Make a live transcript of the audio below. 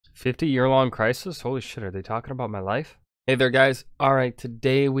50-year-long crisis? Holy shit, are they talking about my life? Hey there, guys. Alright,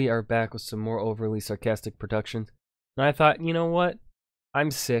 today we are back with some more overly sarcastic productions. And I thought, you know what?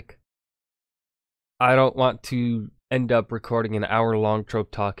 I'm sick. I don't want to end up recording an hour-long trope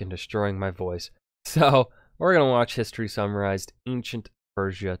talk and destroying my voice. So, we're going to watch History Summarized Ancient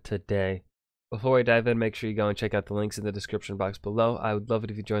Persia today. Before we dive in, make sure you go and check out the links in the description box below. I would love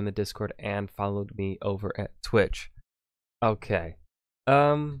it if you joined the Discord and followed me over at Twitch. Okay.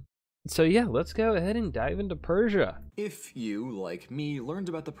 So yeah, let's go ahead and dive into Persia. If you, like me, learned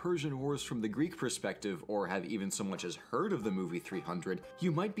about the Persian Wars from the Greek perspective, or have even so much as heard of the movie 300,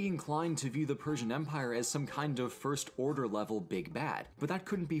 you might be inclined to view the Persian Empire as some kind of first-order level big bad, but that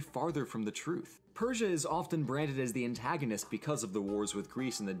couldn't be farther from the truth. Persia is often branded as the antagonist because of the wars with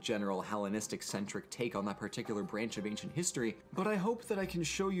Greece and the general Hellenistic-centric take on that particular branch of ancient history, but I hope that I can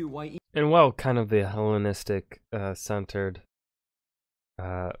show you why. And well, kind of the Hellenistic centered,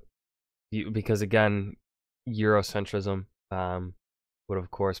 because again, Eurocentrism would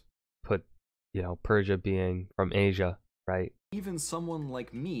of course put, Persia being from Asia, right? Even someone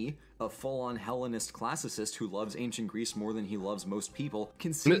like me, a full-on Hellenist classicist who loves ancient Greece more than he loves most people,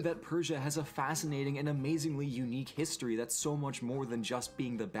 can see that Persia has a fascinating and amazingly unique history that's so much more than just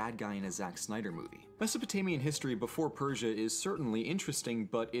being the bad guy in a Zack Snyder movie. Mesopotamian history before Persia is certainly interesting,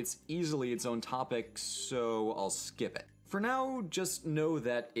 but it's easily its own topic, so I'll skip it. For now, just know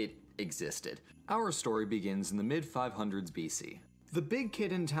that it existed. Our story begins in the mid-500s BC. The big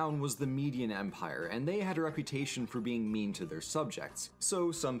kid in town was the Median Empire, and they had a reputation for being mean to their subjects.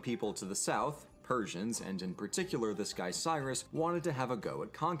 So some people to the south, Persians, and in particular this guy Cyrus, wanted to have a go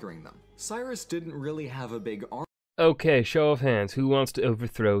at conquering them. Cyrus didn't really have a big army. Okay, show of hands. Who wants to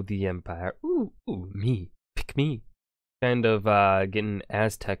overthrow the empire? Ooh, me. Pick me. Kind of getting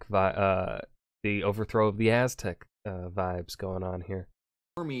Aztec the overthrow of the Aztec vibes going on here.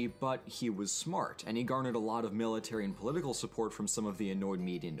 But he was smart, and he garnered a lot of military and political support from some of the annoyed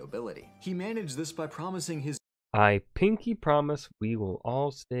Median nobility. He managed this by promising his I pinky promise we will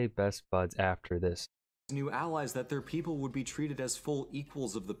all stay best buds after this. New allies that their people would be treated as full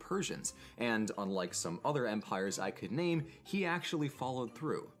equals of the Persians, and unlike some other empires I could name, he actually followed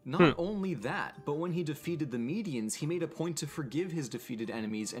through. Not only that, but when he defeated the Medians, he made a point to forgive his defeated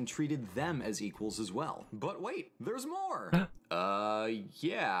enemies and treated them as equals as well. But wait, there's more!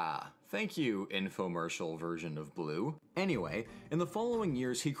 Yeah. Thank you, infomercial version of Blue. Anyway, in the following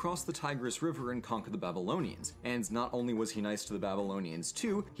years, he crossed the Tigris River and conquered the Babylonians. And not only was he nice to the Babylonians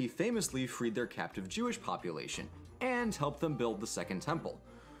too, he famously freed their captive Jewish population and helped them build the Second Temple.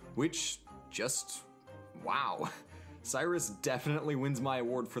 Which, wow. Cyrus definitely wins my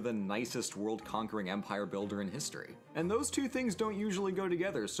award for the nicest world-conquering empire builder in history. And those two things don't usually go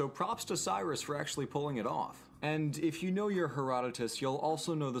together, so props to Cyrus for actually pulling it off. And if you know your Herodotus, you'll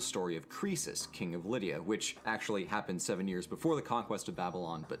also know the story of Croesus, king of Lydia, which actually happened 7 years before the conquest of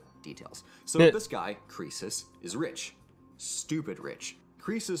Babylon, but details. So this guy, Croesus, is rich. Stupid rich.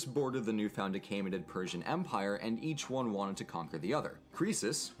 Croesus bordered the newfound Achaemenid Persian Empire, and each one wanted to conquer the other.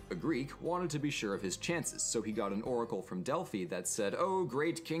 Croesus, a Greek, wanted to be sure of his chances, so he got an oracle from Delphi that said, "Oh,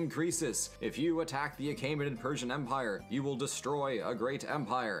 great King Croesus, if you attack the Achaemenid Persian Empire, you will destroy a great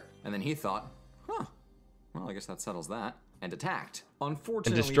empire." And then he thought, well, I guess that settles that, and attacked.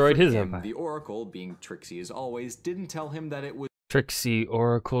 Unfortunately, and destroyed his empire. The oracle, being tricksy as always, didn't tell him that it was tricksy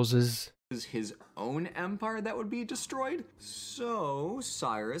oracles is his own empire that would be destroyed. So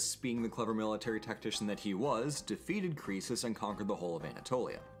Cyrus, being the clever military tactician that he was, defeated Croesus and conquered the whole of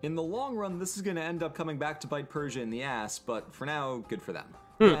Anatolia. In the long run, this is going to end up coming back to bite Persia in the ass, but for now, good for them.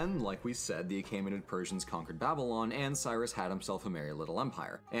 Then, like we said, the Achaemenid Persians conquered Babylon, and Cyrus had himself a merry little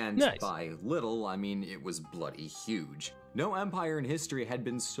empire. And by little, I mean it was bloody huge. No empire in history had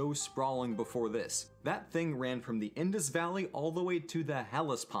been so sprawling before this. That thing ran from the Indus Valley all the way to the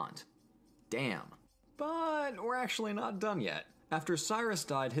Hellespont. Damn. But we're actually not done yet. After Cyrus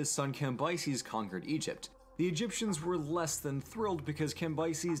died, his son Cambyses conquered Egypt. The Egyptians were less than thrilled because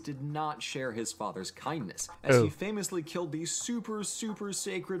Cambyses did not share his father's kindness, as he famously killed the super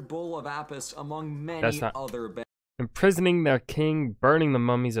sacred bull of Apis among many other bad imprisoning their king, burning the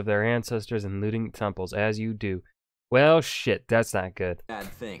mummies of their ancestors, and looting temples, as you do. Well, shit, that's not good. Bad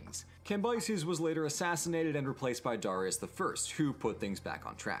things. Cambyses was later assassinated and replaced by Darius I, who put things back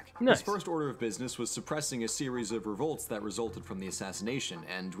on track. His first order of business was suppressing a series of revolts that resulted from the assassination,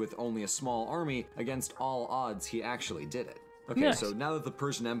 and with only a small army, against all odds, he actually did it. Okay, so now that the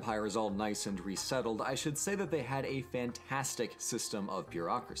Persian Empire is all nice and resettled, I should say that they had a fantastic system of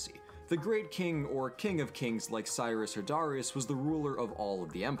bureaucracy. The Great King or King of Kings like Cyrus or Darius was the ruler of all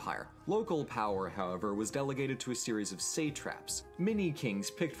of the empire. Local power, however, was delegated to a series of satraps,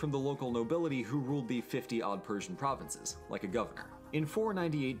 mini-kings picked from the local nobility who ruled the 50-odd Persian provinces, like a governor. In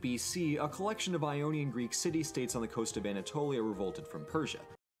 498 BC, a collection of Ionian Greek city-states on the coast of Anatolia revolted from Persia.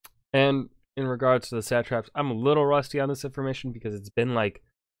 And in regards to the satraps, I'm a little rusty on this information because it's been like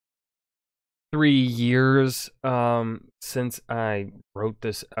 3 years since I wrote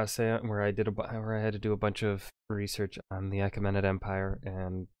this essay where I had to do a bunch of research on the Achaemenid Empire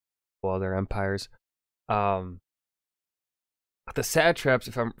and other empires. But the satraps,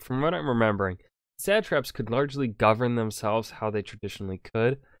 from what I'm remembering, satraps could largely govern themselves how they traditionally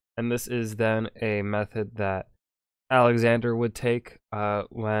could, and this is then a method that Alexander would take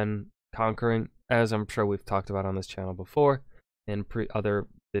when conquering, as I'm sure we've talked about on this channel before in other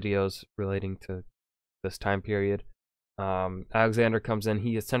videos relating to this time period. Alexander comes in,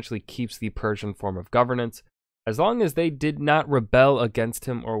 he essentially keeps the Persian form of governance as long as they did not rebel against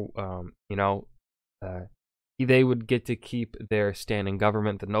him, or they would get to keep their standing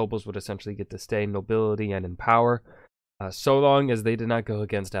government. The nobles would essentially get to stay nobility and in power, so long as they did not go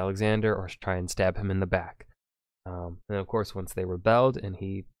against Alexander or try and stab him in the back. And of course, once they rebelled and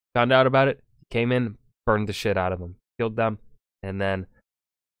he found out about it, he came in, burned the shit out of them, killed them, and then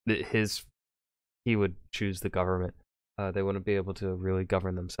he would choose the government. They wouldn't be able to really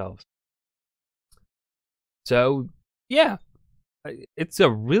govern themselves. So yeah, it's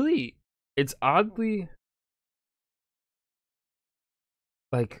oddly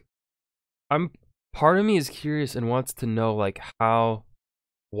like, part of me is curious and wants to know like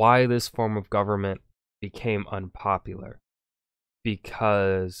why this form of government became unpopular,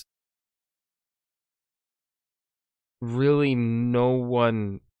 because really no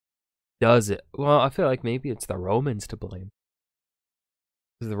one does it. Well, I feel like maybe it's the Romans to blame,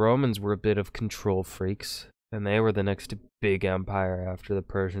 because the Romans were a bit of control freaks, and they were the next big empire after the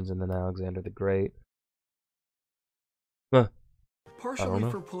Persians and then Alexander the Great. Partially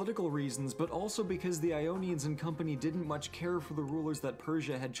for political reasons, but also because the Ionians and company didn't much care for the rulers that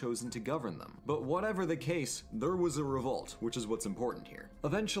Persia had chosen to govern them. But whatever the case, there was a revolt, which is what's important here.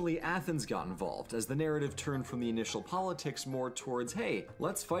 Eventually, Athens got involved, as the narrative turned from the initial politics more towards, hey,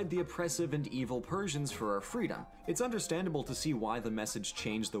 let's fight the oppressive and evil Persians for our freedom. It's understandable to see why the message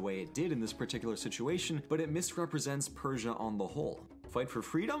changed the way it did in this particular situation, but it misrepresents Persia on the whole. Fight for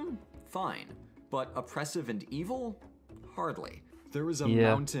freedom? Fine. But oppressive and evil? Hardly. There is a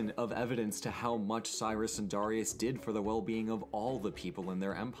mountain of evidence to how much Cyrus and Darius did for the well-being of all the people in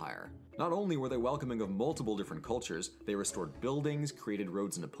their empire. Not only were they welcoming of multiple different cultures, they restored buildings, created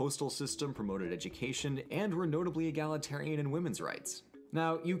roads and a postal system, promoted education, and were notably egalitarian in women's rights.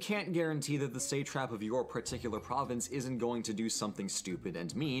 Now, you can't guarantee that the satrap of your particular province isn't going to do something stupid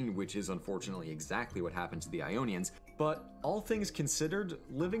and mean, which is unfortunately exactly what happened to the Ionians, but all things considered,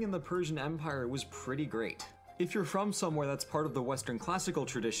 living in the Persian Empire was pretty great. If you're from somewhere that's part of the Western classical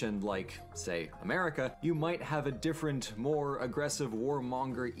tradition, like, say, America, you might have a different, more aggressive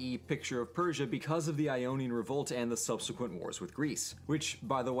warmonger-y picture of Persia because of the Ionian Revolt and the subsequent wars with Greece. Which,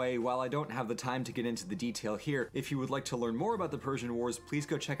 by the way, while I don't have the time to get into the detail here, if you would like to learn more about the Persian Wars, please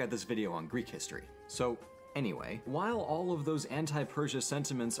go check out this video on Greek history. So, anyway, while all of those anti-Persia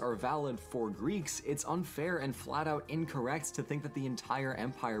sentiments are valid for Greeks, it's unfair and flat-out incorrect to think that the entire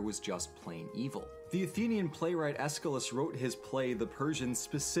empire was just plain evil. The Athenian playwright Aeschylus wrote his play The Persians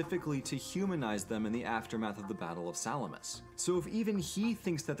specifically to humanize them in the aftermath of the Battle of Salamis. So if even he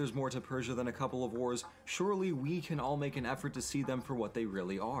thinks that there's more to Persia than a couple of wars, surely we can all make an effort to see them for what they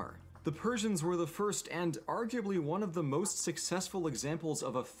really are. The Persians were the first and arguably one of the most successful examples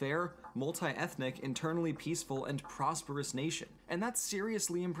of a fair, multi-ethnic, internally peaceful, and prosperous nation. And that's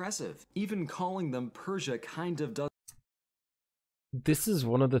seriously impressive. Even calling them Persia kind of does. This is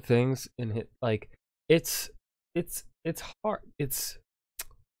one of the things in it, like, it's hard. It's,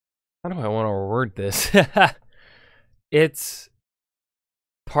 how do I want to word this? It's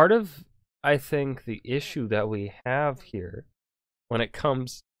part of, I think, the issue that we have here when it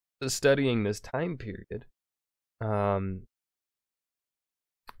comes to studying this time period,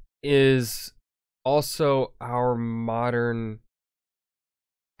 is also our modern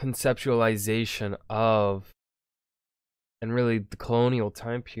conceptualization of, and really the colonial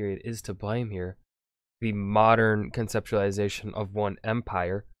time period is to blame here, the modern conceptualization of one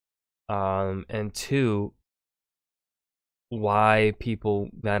empire, and two, why people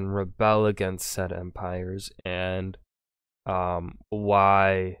then rebel against said empires, and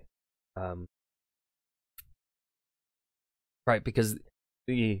why right, because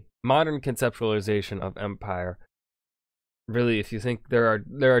the modern conceptualization of empire really, if you think there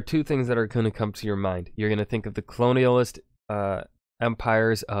are two things that are going to come to your mind. You're going to think of the colonialist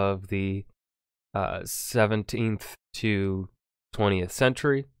empires of the 17th to 20th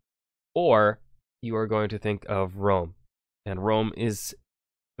century, or you are going to think of Rome. And Rome is,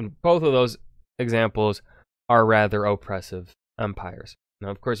 both of those examples are rather oppressive empires. Now,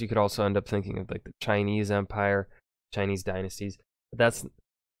 of course, you could also end up thinking of like the Chinese Empire, Chinese dynasties, but that's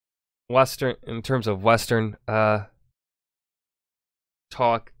Western, in terms of Western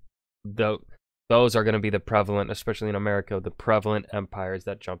talk, those are going to be the prevalent, especially in America, the prevalent empires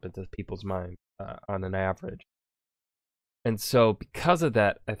that jump into people's mind on an average. And so because of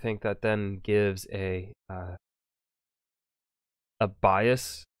that, I think that then gives a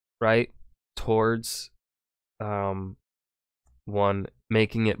bias, right, towards one,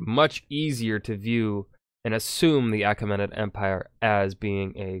 making it much easier to view and assume the Achaemenid Empire as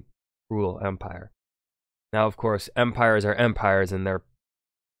being a cruel empire. Now, of course, empires are empires, and they're,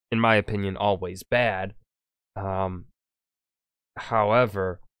 in my opinion, always bad.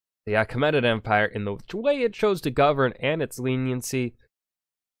 However, the Achaemenid Empire, in the way it chose to govern and its leniency,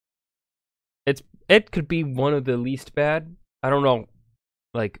 it could be one of the least bad. I don't know,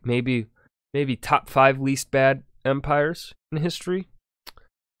 like maybe top 5 least bad empires in history.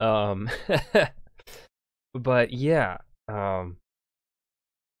 But yeah. And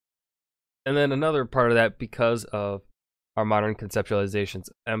then another part of that, because of our modern conceptualizations,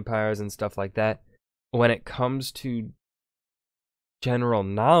 empires and stuff like that, when it comes to general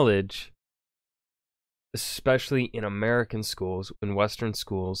knowledge, especially in American schools, in Western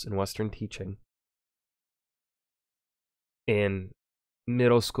teaching, in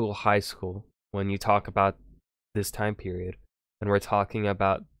middle school, high school, when you talk about this time period, and we're talking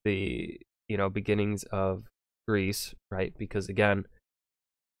about the, beginnings of Greece, right? Because again,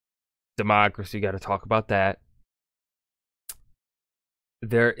 democracy, got to talk about that.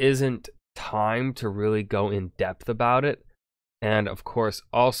 There isn't time to really go in depth about it. And of course,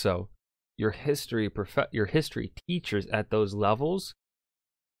 also, your history teachers at those levels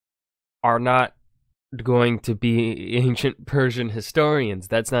are not going to be ancient Persian historians.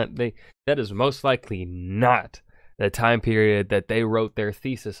 That is most likely not the time period that they wrote their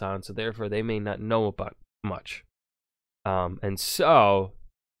thesis on, so therefore they may not know about much. And so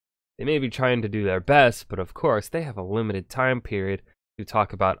they may be trying to do their best, but of course they have a limited time period to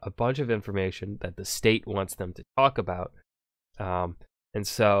talk about a bunch of information that the state wants them to talk about. And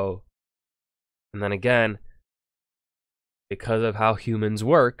then again, because of how humans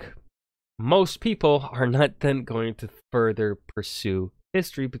work, most people are not then going to further pursue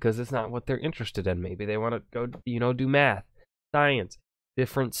history because it's not what they're interested in. Maybe they want to go, do math, science,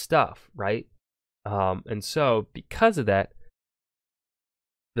 different stuff, right? And so because of that,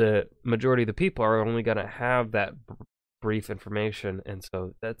 the majority of the people are only going to have that brief information. And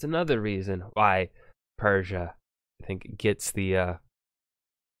so that's another reason why Persia, I think, gets the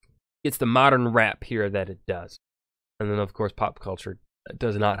modern rap here that it does. And then, of course, pop culture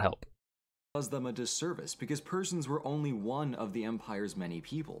does not help. Does them a disservice because Persians were only one of the empire's many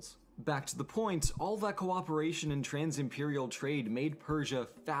peoples. Back to the point, all that cooperation and trans-imperial trade made Persia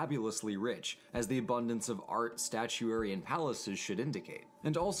fabulously rich, as the abundance of art, statuary, and palaces should indicate.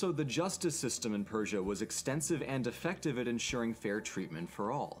 And also, the justice system in Persia was extensive and effective at ensuring fair treatment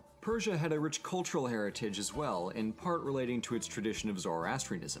for all. Persia had a rich cultural heritage as well, in part relating to its tradition of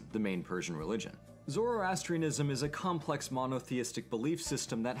Zoroastrianism, the main Persian religion. Zoroastrianism is a complex monotheistic belief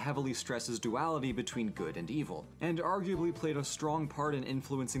system that heavily stresses duality between good and evil, and arguably played a strong part in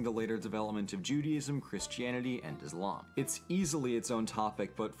influencing the later development of Judaism, Christianity, and Islam. It's easily its own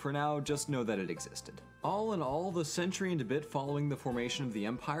topic, but for now, just know that it existed. All in all, the century and a bit following the formation of the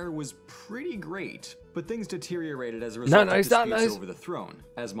empire was pretty great, but things deteriorated as a result of disputes over the throne,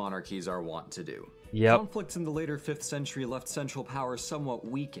 as monarchies are wont to do. Yep. Conflicts in the later 5th century left central power somewhat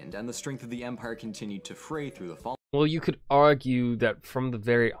weakened, and the strength of the empire continued to fray through the fall. Well, you could argue that from the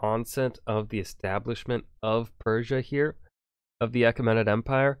very onset of the establishment of Persia here, of the Achaemenid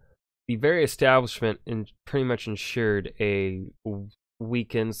Empire, the very establishment pretty much ensured a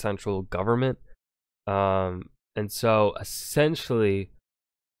weakened central government. And so, essentially,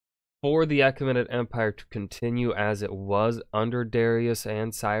 for the Achaemenid Empire to continue as it was under Darius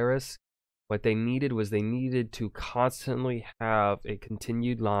and Cyrus, what they needed to constantly have a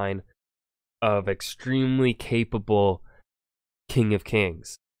continued line of extremely capable King of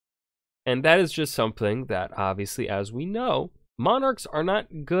Kings. And that is just something that, obviously, as we know, monarchs are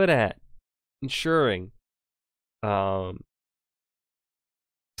not good at ensuring. So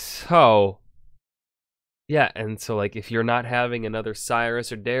if you're not having another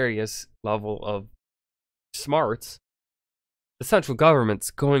Cyrus or Darius level of smarts, the central government's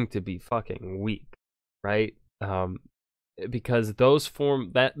going to be fucking weak, right? Because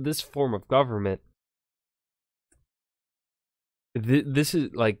this form of government, this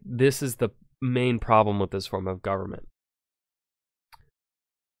is the main problem with this form of government.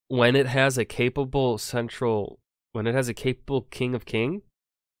 When it has a capable king of kings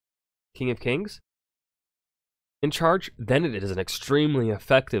in charge, then it is an extremely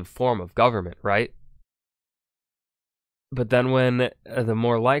effective form of government, right? But then when the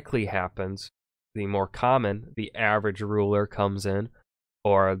more likely happens, the more common, the average ruler comes in,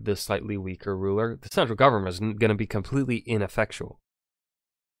 or the slightly weaker ruler, the central government is going to be completely ineffectual.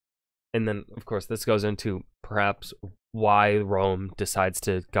 And then, of course, this goes into perhaps why Rome decides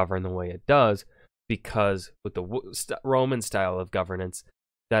to govern the way it does, because with the Roman style of governance,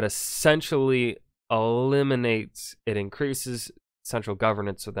 that essentially increases central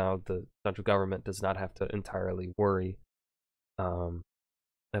governance, so now the central government does not have to entirely worry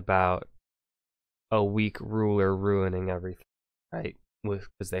about a weak ruler ruining everything, right?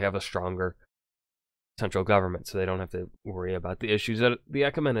 Because they have a stronger central government, so they don't have to worry about the issues that the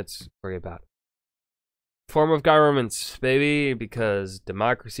Achaemenids worry about. Form of governments, baby, because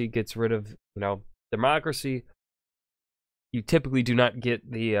democracy gets rid of, democracy, you typically do not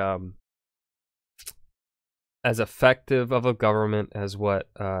get the as effective of a government as what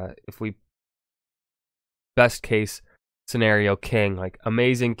if we best case scenario king, like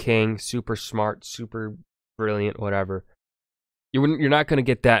amazing king, super smart, super brilliant, whatever. You're not going to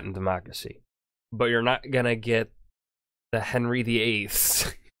get that in democracy, but you're not going to get the Henry VIII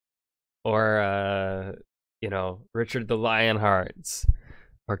or Richard the Lionhearts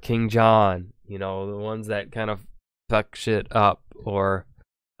or King John, the ones that kind of fuck shit up, or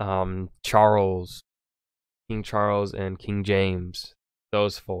King Charles and King James,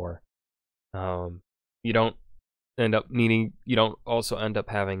 those four. You don't also end up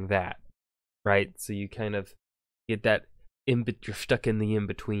having that, right? So you kind of get that you're stuck in the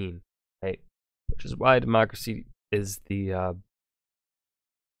in-between, right? Which is why democracy is the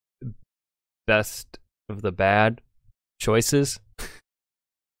best of the bad choices.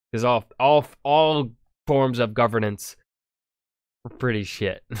 Because all forms of governance are pretty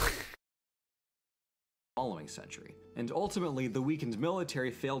shit. Following century. And ultimately, the weakened military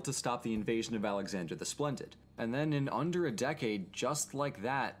failed to stop the invasion of Alexander the Splendid. And then in under a decade, just like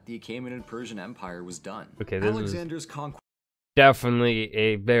that, the Achaemenid Persian Empire was done. Okay, this Alexander's conquest definitely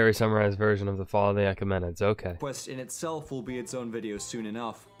a very summarized version of the fall of the Achaemenids. Okay. Quest in itself will be its own video soon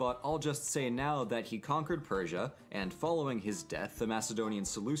enough, but I'll just say now that he conquered Persia, and following his death, the Macedonian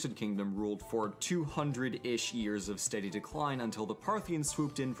Seleucid kingdom ruled for 200-ish years of steady decline until the Parthians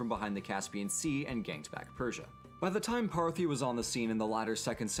swooped in from behind the Caspian Sea and ganked back Persia. By the time Parthia was on the scene in the latter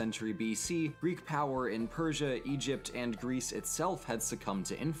 2nd century BC, Greek power in Persia, Egypt, and Greece itself had succumbed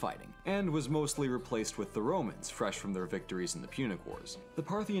to infighting, and was mostly replaced with the Romans, fresh from their victories in the Punic Wars. The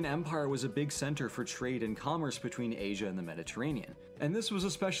Parthian Empire was a big center for trade and commerce between Asia and the Mediterranean, and this was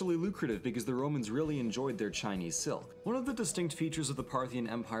especially lucrative because the Romans really enjoyed their Chinese silk. One of the distinct features of the Parthian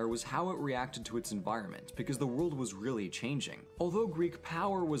Empire was how it reacted to its environment, because the world was really changing. Although Greek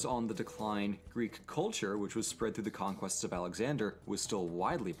power was on the decline, Greek culture, which was spread through the conquests of Alexander, was still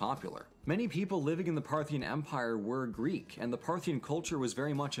widely popular. Many people living in the Parthian Empire were Greek, and the Parthian culture was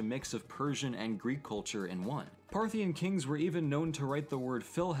very much a mix of Persian and Greek culture in one. Parthian kings were even known to write the word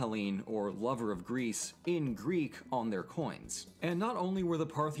Philhellene, or lover of Greece, in Greek on their coins. And not only were the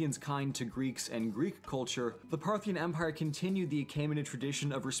Parthians kind to Greeks and Greek culture, the Parthian Empire continued the Achaemenid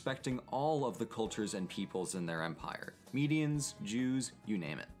tradition of respecting all of the cultures and peoples in their empire. Medians, Jews, you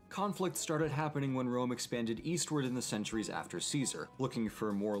name it. Conflict started happening when Rome expanded eastward in the centuries after Caesar, looking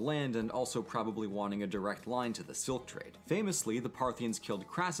for more land and also probably wanting a direct line to the silk trade. Famously, the Parthians killed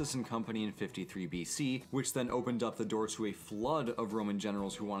Crassus and company in 53 BC, which then opened up the door to a flood of Roman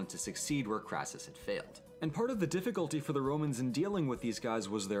generals who wanted to succeed where Crassus had failed. And part of the difficulty for the Romans in dealing with these guys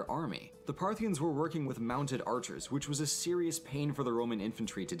was their army. The Parthians were working with mounted archers, which was a serious pain for the Roman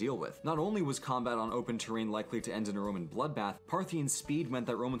infantry to deal with. Not only was combat on open terrain likely to end in a Roman bloodbath, Parthian speed meant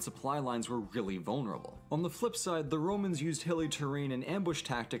that Roman supply lines were really vulnerable. On the flip side, the Romans used hilly terrain and ambush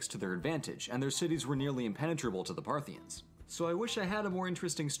tactics to their advantage, and their cities were nearly impenetrable to the Parthians. So I wish I had a more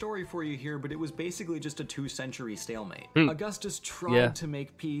interesting story for you here, but it was basically just a 2-century stalemate. Augustus tried to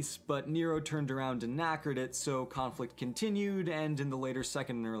make peace, but Nero turned around and knackered it, so conflict continued, and in the later 2nd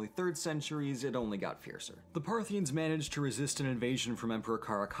and early 3rd centuries, it only got fiercer. The Parthians managed to resist an invasion from Emperor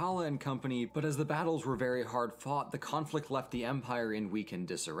Caracalla and company, but as the battles were very hard fought, the conflict left the empire in weakened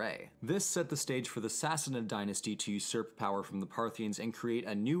disarray. This set the stage for the Sassanid dynasty to usurp power from the Parthians and create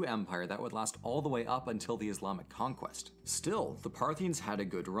a new empire that would last all the way up until the Islamic conquest. Still, the Parthians had a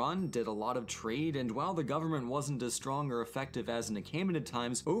good run, did a lot of trade, and while the government wasn't as strong or effective as in Achaemenid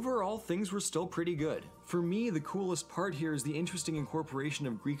times, overall things were still pretty good. For me, the coolest part here is the interesting incorporation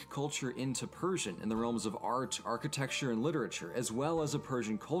of Greek culture into Persian in the realms of art, architecture, and literature, as well as a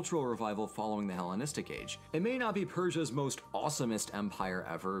Persian cultural revival following the Hellenistic Age. It may not be Persia's most awesomest empire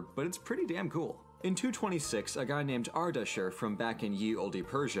ever, but it's pretty damn cool. In 226, a guy named Ardashir from back in Ye Olde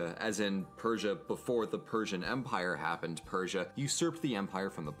Persia, as in Persia before the Persian Empire happened, Persia usurped the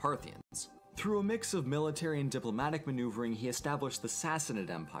empire from the Parthians. Through a mix of military and diplomatic maneuvering, he established the Sassanid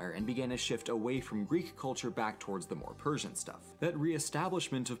Empire and began a shift away from Greek culture back towards the more Persian stuff. That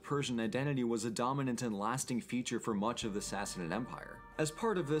re-establishment of Persian identity was a dominant and lasting feature for much of the Sassanid Empire. As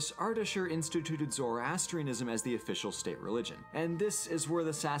part of this, Ardashir instituted Zoroastrianism as the official state religion, and this is where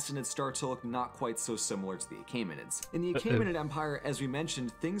the Sassanids start to look not quite so similar to the Achaemenids. In the Achaemenid Empire, as we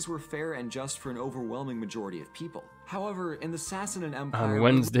mentioned, things were fair and just for an overwhelming majority of people. However, in the Sassanid Empire, on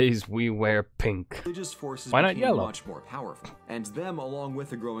Wednesdays we wear pink. Religious forces Why not became yellow? much more powerful, and them, along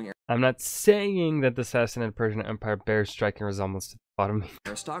with the growing I'm not saying that the Sassanid Persian Empire bears striking resemblance to the bottom.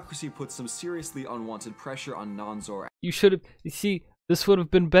 aristocracy put some seriously unwanted pressure on non-Zoroastrian. You should have. You see, this would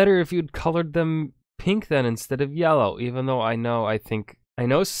have been better if you'd colored them pink then instead of yellow. Even though I know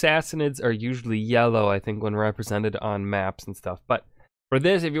Sassanids are usually yellow. I think when represented on maps and stuff. But for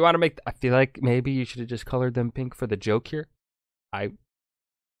this, if you want to make, I feel like maybe you should have just colored them pink for the joke here.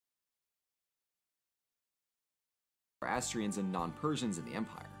 Zoroastrians and non-Persians in the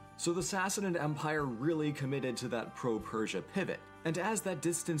empire. So the Sassanid Empire really committed to that pro-Persia pivot. And as that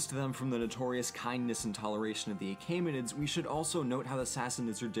distanced them from the notorious kindness and toleration of the Achaemenids, we should also note how the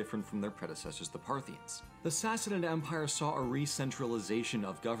Sassanids are different from their predecessors, the Parthians. The Sassanid Empire saw a re-centralization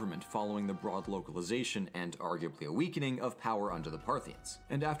of government following the broad localization and arguably a weakening of power under the Parthians.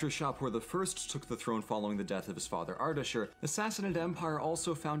 And after Shapur I took the throne following the death of his father Ardashir, the Sassanid Empire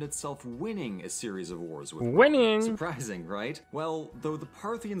also found itself winning a series of wars with Winning! Surprising, right? Well, though the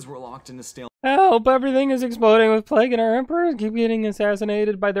Parthians were locked in a stalemate. Help! Everything is exploding with plague, and our emperors keep getting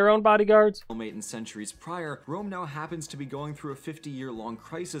assassinated by their own bodyguards. In centuries prior, Rome now happens to be going through a 50-year-long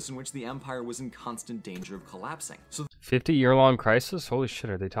crisis in which the empire was in constant danger of collapsing. So 50-year-long crisis? Holy shit,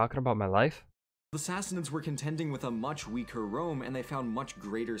 are they talking about my life? the Sassanids were contending with a much weaker Rome, and they found much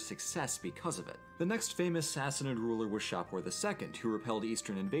greater success because of it. The next famous Sassanid ruler was Shapur II, who repelled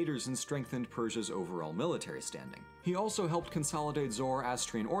eastern invaders and strengthened Persia's overall military standing. He also helped consolidate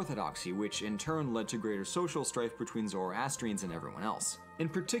Zoroastrian orthodoxy, which in turn led to greater social strife between Zoroastrians and everyone else. In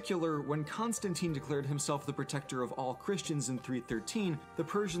particular, when Constantine declared himself the protector of all Christians in 313, the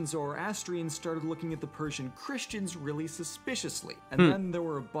Persian Zoroastrians started looking at the Persian Christians really suspiciously, and then there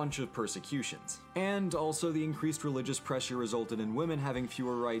were a bunch of persecutions. And also the increased religious pressure resulted in women having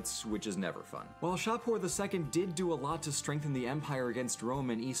fewer rights, which is never fun. While Shapur II did do a lot to strengthen the empire against Rome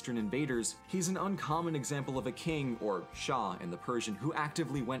and eastern invaders, he's an uncommon example of a king, or Shah in the Persian, who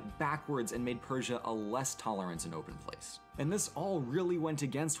actively went backwards and made Persia a less tolerant and open place. And this all really went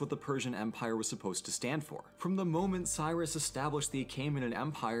against what the Persian Empire was supposed to stand for. From the moment Cyrus established the Achaemenid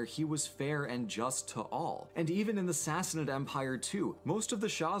Empire, he was fair and just to all. And even in the Sassanid Empire too, most of the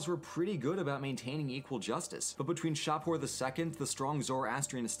Shahs were pretty good about maintaining equal justice. But between Shapur II, the strong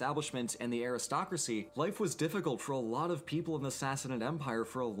Zoroastrian establishment, and the aristocracy, life was difficult for a lot of people in the Sassanid Empire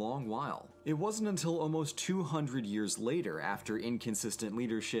for a long while. It wasn't until almost 200 years later, after inconsistent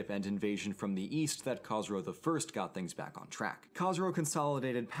leadership and invasion from the east, that Khosrow I got things back on track. Khosrow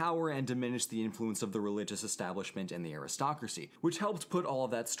consolidated power and diminished the influence of the religious establishment and the aristocracy, which helped put all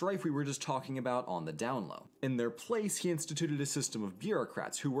of that strife we were just talking about on the down low. In their place, he instituted a system of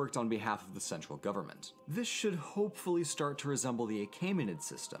bureaucrats who worked on behalf of the central government. This should hopefully start to resemble the Achaemenid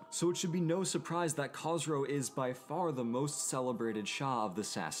system, so it should be no surprise that Khosrow is by far the most celebrated Shah of the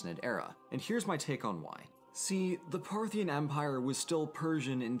Sassanid era. And here's my take on why. See, the Parthian Empire was still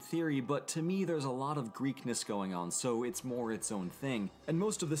Persian in theory, but to me there's a lot of Greekness going on, so it's more its own thing. And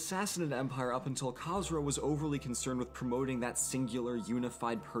most of the Sassanid Empire up until Khosrow was overly concerned with promoting that singular,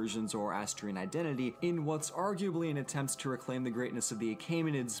 unified Persian Zoroastrian identity in what's arguably an attempt to reclaim the greatness of the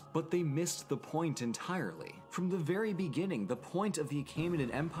Achaemenids, but they missed the point entirely. From the very beginning, the point of the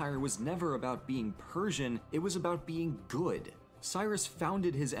Achaemenid Empire was never about being Persian, it was about being good. Cyrus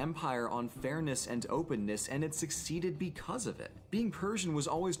founded his empire on fairness and openness, and it succeeded because of it. Being Persian was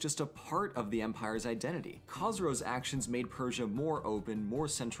always just a part of the empire's identity. Khosrow's actions made Persia more open, more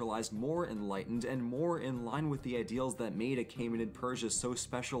centralized, more enlightened, and more in line with the ideals that made Achaemenid Persia so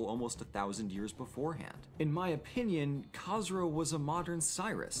special almost 1,000 years beforehand. In my opinion, Khosrow was a modern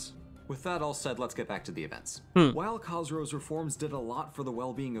Cyrus. With that all said, let's get back to the events. While Khosrow's reforms did a lot for the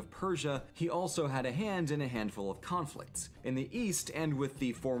well-being of Persia, he also had a hand in a handful of conflicts. In the east and with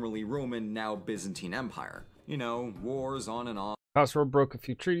the formerly Roman, now Byzantine Empire. You know, wars on and off. Khosrow broke a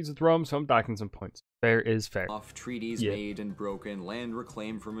few treaties with Rome, so I'm docking some points. Fair is fair. Treaties made and broken, land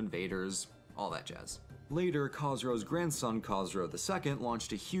reclaimed from invaders, all that jazz. Later, Khosrow's grandson Khosrow II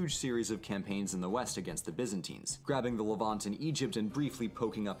launched a huge series of campaigns in the west against the Byzantines, grabbing the Levant and Egypt and briefly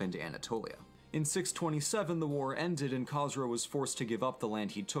poking up into Anatolia. In 627, the war ended and Khosrow was forced to give up the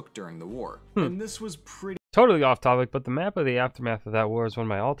land he took during the war. And this was pretty totally off topic, but the map of the aftermath of that war is one of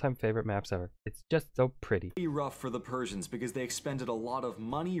my all-time favorite maps ever. It's just so pretty. Rough for the Persians because they expended a lot of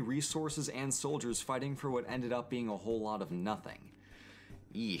money, resources, and soldiers fighting for what ended up being a whole lot of nothing.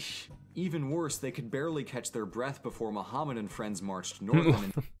 Eesh. Even worse, they could barely catch their breath before Muhammad and friends marched north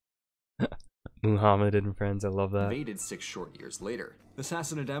and Muhammad and friends, I love that. Invaded 6 short years later. The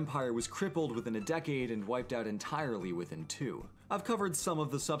Sassanid Empire was crippled within a decade and wiped out entirely within 2. I've covered some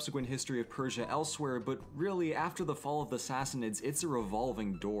of the subsequent history of Persia elsewhere, but really, after the fall of the Sassanids, it's a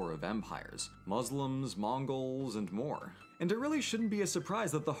revolving door of empires. Muslims, Mongols, and more. And it really shouldn't be a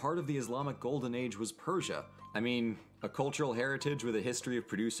surprise that the heart of the Islamic Golden Age was Persia. I mean, a cultural heritage with a history of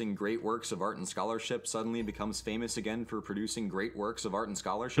producing great works of art and scholarship suddenly becomes famous again for producing great works of art and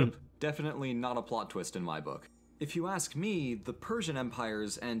scholarship? Definitely not a plot twist in my book. If you ask me, the Persian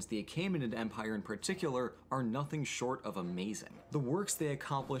empires, and the Achaemenid Empire in particular, are nothing short of amazing. The works they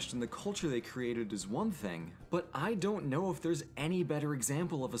accomplished and the culture they created is one thing, but I don't know if there's any better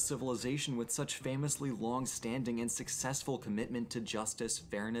example of a civilization with such famously long-standing and successful commitment to justice,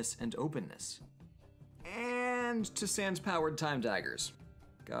 fairness, and openness. And to sand-powered time daggers.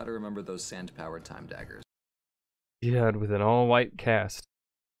 Gotta remember those sand-powered time daggers. Yeah, with an all-white cast,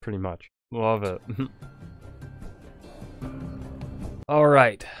 pretty much. Love it.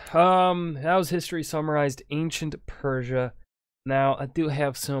 Alright, that was history summarized, ancient Persia. Now, I do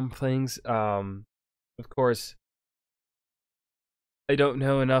have some things, of course, I don't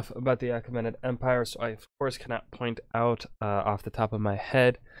know enough about the Achaemenid Empire, so I of course cannot point out, off the top of my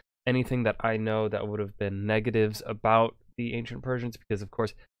head, anything that I know that would have been negatives about the ancient Persians, because of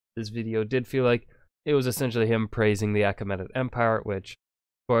course, this video did feel like it was essentially him praising the Achaemenid Empire, which,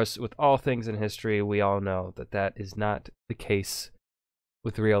 of course, with all things in history, we all know that that is not the case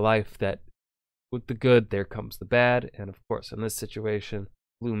with real life, that with the good, there comes the bad. And of course, in this situation,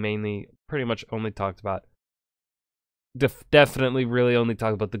 Blue mainly pretty much only talked about, definitely really only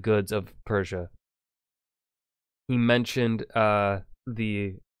talked about the goods of Persia. He mentioned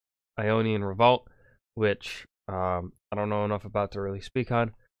the Ionian Revolt, which I don't know enough about to really speak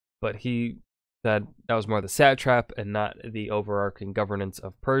on, but he said that was more the satrap and not the overarching governance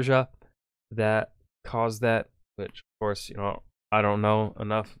of Persia that caused that, which of course, you know, I don't know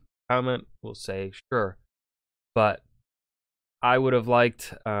enough. Comment, we'll say sure, but I would have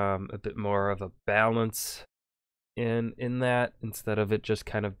liked a bit more of a balance in that, instead of it just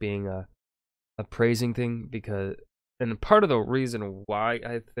kind of being a praising thing. Because, and part of the reason why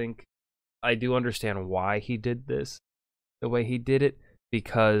I think I do understand why he did this the way he did it,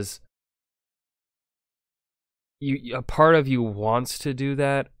 because a part of you wants to do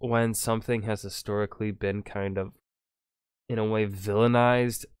that when something has historically been kind of, in a way,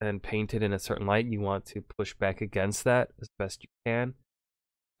 villainized and painted in a certain light. You want to push back against that as best you can.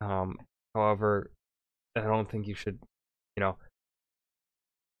 However, I don't think you should, you know,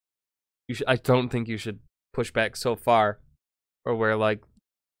 I don't think you should push back so far, or where like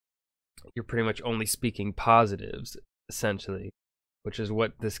you're pretty much only speaking positives, essentially, which is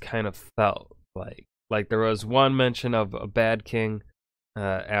what this kind of felt like. Like, there was one mention of a bad king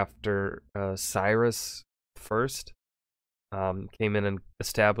after Cyrus first came in and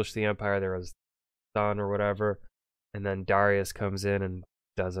established the empire. There was son or whatever, and then Darius comes in and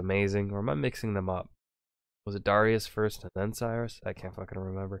does amazing. Or am I mixing them up? Was it Darius first and then Cyrus? I can't fucking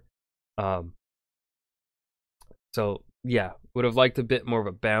remember. So yeah, would have liked a bit more of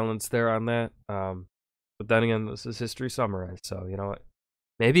a balance there on that. But then again, this is history summarized, so you know what?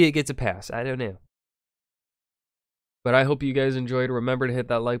 Maybe it gets a pass. I don't know. But I hope you guys enjoyed. Remember to hit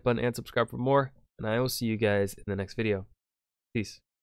that like button and subscribe for more, and I will see you guys in the next video. Peace.